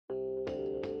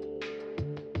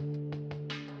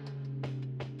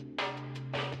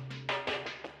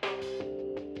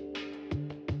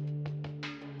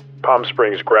Palm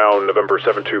Springs ground, November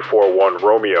 7241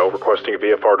 Romeo, requesting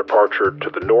VFR departure to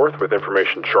the north with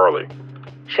information Charlie.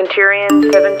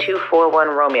 Centurion 7241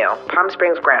 Romeo, Palm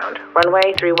Springs ground,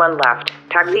 runway 31 left,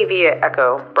 taxi via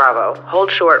Echo Bravo,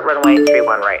 hold short runway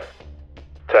 31 right.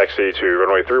 Taxi to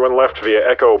runway 31 left via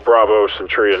Echo Bravo,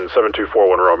 Centurion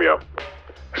 7241 Romeo.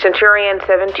 Centurion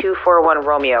 7241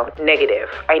 Romeo, negative.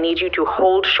 I need you to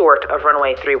hold short of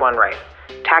runway 31 right.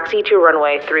 Taxi to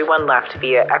runway 31 left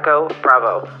via Echo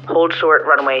Bravo, hold short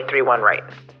runway 31 right.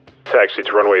 Taxi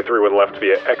to runway 31 left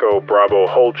via Echo Bravo,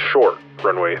 hold short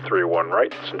runway 31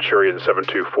 right, Centurion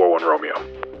 7241 Romeo.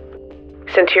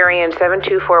 Centurion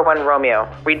 7241 Romeo,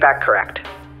 read back correct.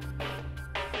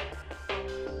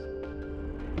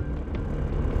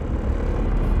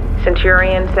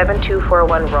 Centurion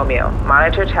 7241 Romeo,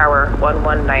 monitor tower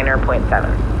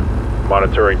 119.7.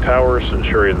 Monitoring tower,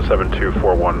 Centurion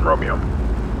 7241 Romeo.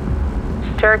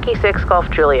 Cherokee 6 Golf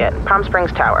Juliet, Palm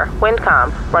Springs Tower, wind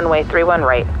calm, runway 31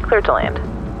 right, clear to land.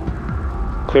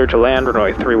 Clear to land,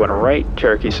 runway 31 right,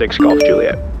 Cherokee 6 Golf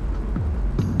Juliet.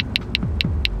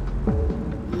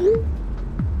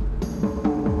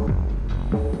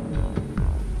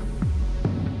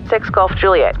 Six Golf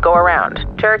Juliet, go around.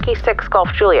 Cherokee 6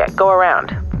 Golf Juliet, go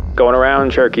around. Going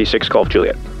around, Cherokee 6 Golf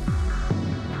Juliet.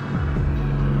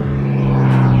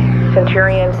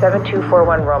 Centurion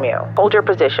 7241 Romeo, hold your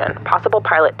position. Possible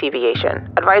pilot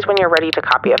deviation. Advise when you're ready to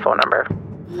copy a phone number.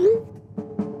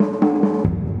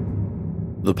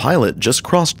 The pilot just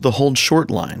crossed the hold short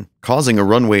line, causing a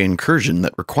runway incursion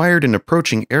that required an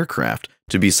approaching aircraft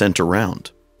to be sent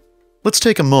around. Let's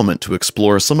take a moment to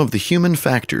explore some of the human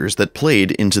factors that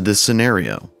played into this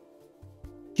scenario.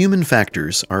 Human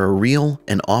factors are a real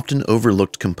and often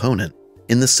overlooked component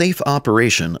in the safe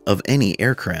operation of any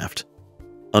aircraft.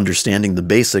 Understanding the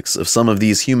basics of some of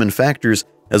these human factors,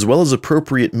 as well as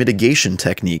appropriate mitigation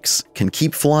techniques, can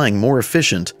keep flying more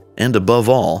efficient and, above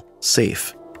all,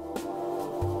 safe.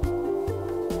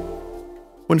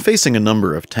 When facing a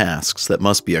number of tasks that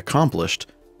must be accomplished,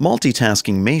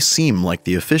 multitasking may seem like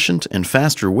the efficient and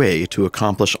faster way to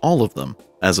accomplish all of them,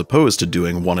 as opposed to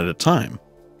doing one at a time.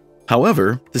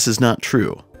 However, this is not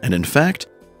true, and in fact,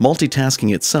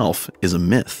 multitasking itself is a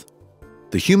myth.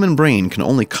 The human brain can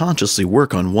only consciously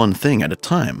work on one thing at a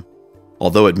time.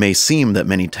 Although it may seem that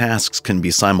many tasks can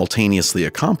be simultaneously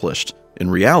accomplished, in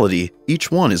reality, each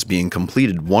one is being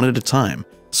completed one at a time,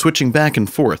 switching back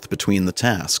and forth between the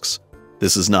tasks.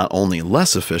 This is not only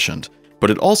less efficient, but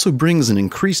it also brings an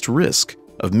increased risk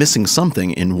of missing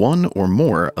something in one or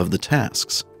more of the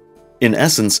tasks. In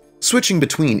essence, switching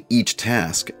between each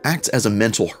task acts as a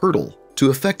mental hurdle to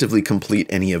effectively complete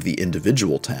any of the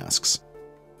individual tasks.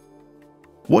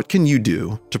 What can you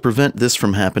do to prevent this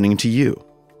from happening to you?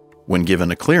 When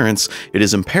given a clearance, it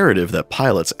is imperative that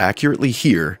pilots accurately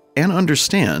hear and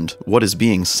understand what is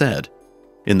being said.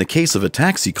 In the case of a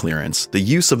taxi clearance, the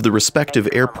use of the respective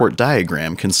airport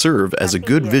diagram can serve as a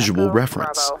good visual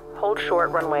reference. Bravo, hold short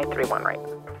runway 31 right.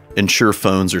 Ensure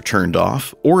phones are turned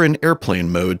off or in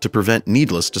airplane mode to prevent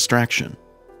needless distraction.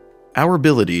 Our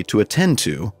ability to attend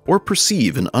to or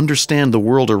perceive and understand the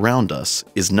world around us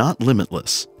is not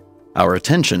limitless. Our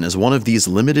attention is one of these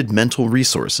limited mental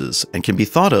resources and can be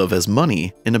thought of as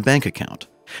money in a bank account.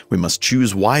 We must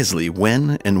choose wisely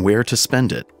when and where to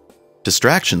spend it.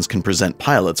 Distractions can present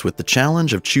pilots with the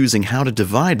challenge of choosing how to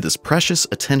divide this precious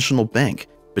attentional bank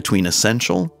between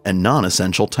essential and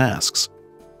non-essential tasks.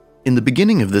 In the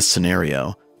beginning of this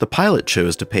scenario, the pilot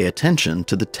chose to pay attention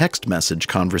to the text message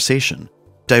conversation,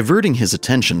 diverting his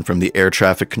attention from the air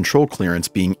traffic control clearance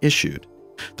being issued.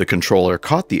 The controller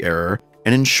caught the error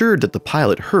and ensured that the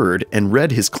pilot heard and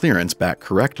read his clearance back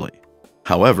correctly.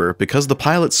 However, because the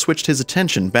pilot switched his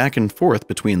attention back and forth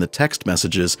between the text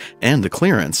messages and the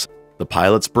clearance, the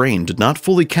pilot's brain did not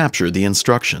fully capture the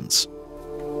instructions.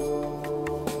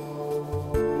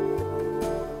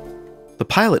 The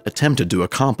pilot attempted to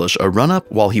accomplish a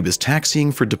run-up while he was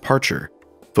taxiing for departure.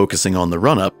 Focusing on the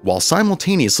run-up while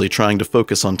simultaneously trying to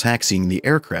focus on taxiing the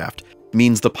aircraft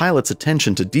means the pilot's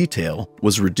attention to detail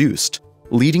was reduced,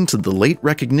 leading to the late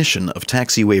recognition of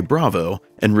taxiway Bravo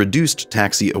and reduced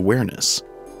taxi awareness.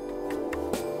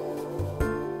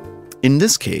 In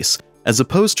this case, as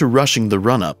opposed to rushing the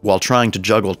run-up while trying to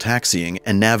juggle taxiing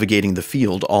and navigating the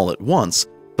field all at once,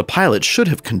 the pilot should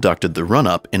have conducted the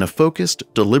run-up in a focused,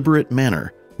 deliberate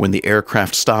manner when the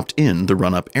aircraft stopped in the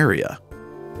run-up area.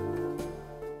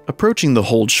 Approaching the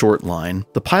hold short line,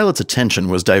 the pilot's attention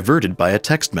was diverted by a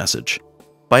text message.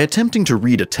 By attempting to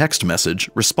read a text message,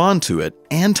 respond to it,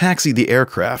 and taxi the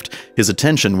aircraft, his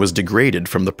attention was degraded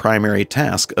from the primary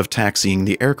task of taxiing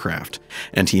the aircraft,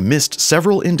 and he missed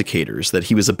several indicators that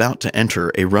he was about to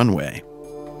enter a runway.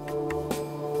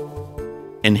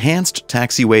 Enhanced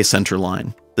taxiway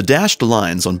centerline. The dashed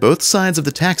lines on both sides of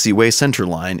the taxiway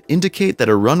centerline indicate that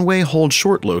a runway hold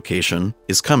short location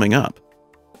is coming up.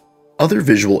 Other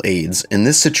visual aids in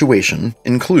this situation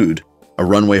include a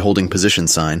runway holding position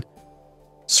sign,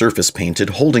 surface-painted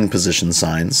holding position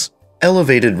signs,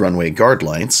 elevated runway guard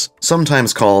lights,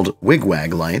 sometimes called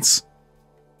wigwag lights,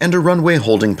 and a runway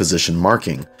holding position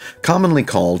marking, commonly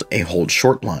called a hold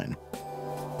short line.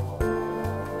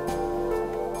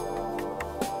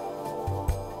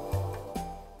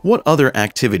 What other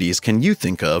activities can you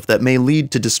think of that may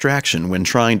lead to distraction when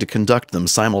trying to conduct them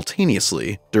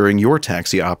simultaneously during your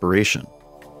taxi operation?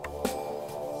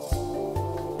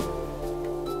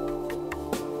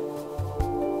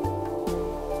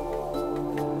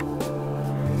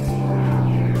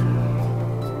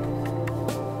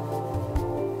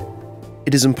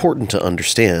 It is important to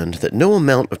understand that no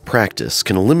amount of practice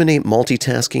can eliminate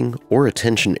multitasking or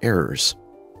attention errors.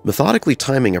 Methodically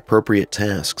timing appropriate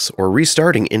tasks or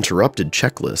restarting interrupted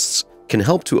checklists can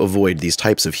help to avoid these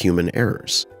types of human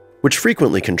errors, which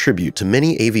frequently contribute to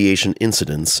many aviation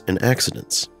incidents and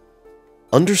accidents.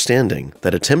 Understanding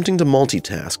that attempting to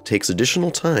multitask takes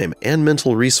additional time and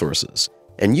mental resources,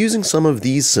 and using some of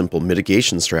these simple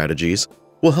mitigation strategies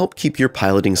will help keep your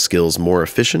piloting skills more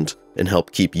efficient and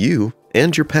help keep you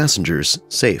and your passengers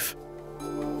safe.